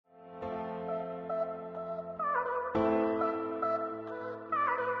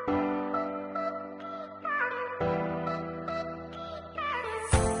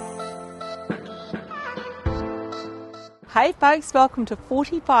Hey folks, welcome to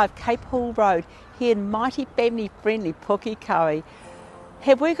 45 Cape Hall Road here in mighty family friendly Pukekohe.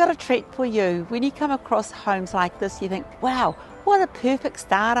 Have we got a treat for you? When you come across homes like this, you think, wow, what a perfect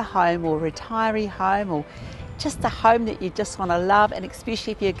starter home or retiree home or just a home that you just want to love, and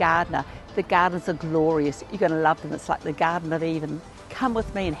especially if you're a gardener. The gardens are glorious. You're going to love them. It's like the Garden of Eden. Come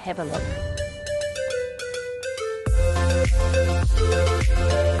with me and have a look.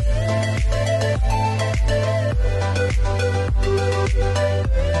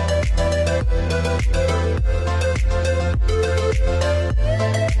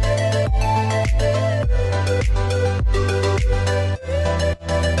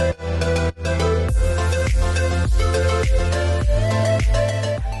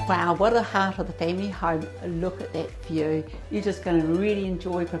 Wow, what a heart of the family home. Look at that view. You're just going to really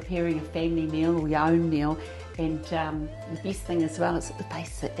enjoy preparing a family meal or your own meal. And the best thing as well is that the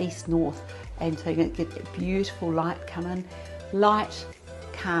face is east-north, and so you're going to get that beautiful light coming. Light,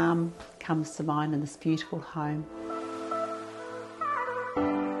 calm comes to mind in this beautiful home.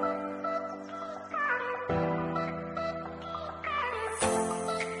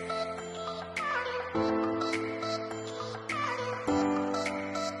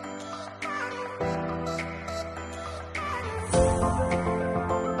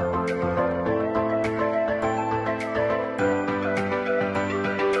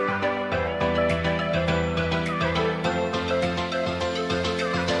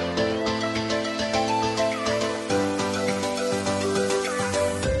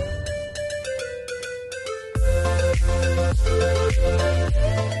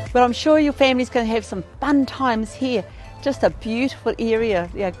 Well, I'm sure your family's going to have some fun times here. Just a beautiful area.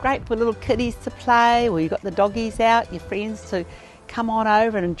 Great for little kiddies to play, or you've got the doggies out, your friends to come on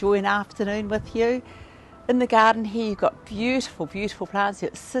over and enjoy an afternoon with you. In the garden here, you've got beautiful, beautiful plants.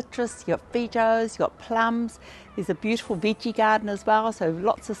 You've got citrus, you've got veggies, you've got plums. There's a beautiful veggie garden as well, so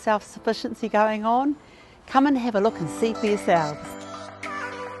lots of self-sufficiency going on. Come and have a look and see for yourselves.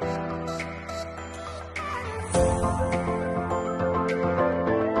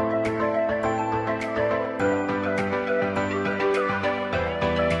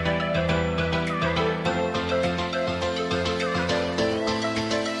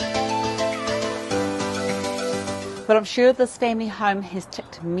 But I'm sure this family home has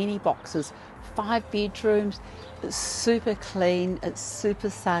ticked many boxes. 5 bedrooms, it's super clean, it's super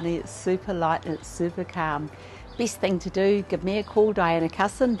sunny, it's super light, and it's super calm. Best thing to do, give me a call, Diana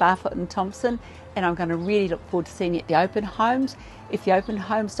Cussen, Barfoot and Thompson, and I'm going to really look forward to seeing you at the open homes. If the open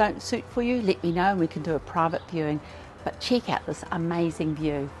homes don't suit for you, let me know and we can do a private viewing. But check out this amazing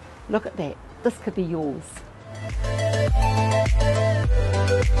view. Look at that, this could be yours.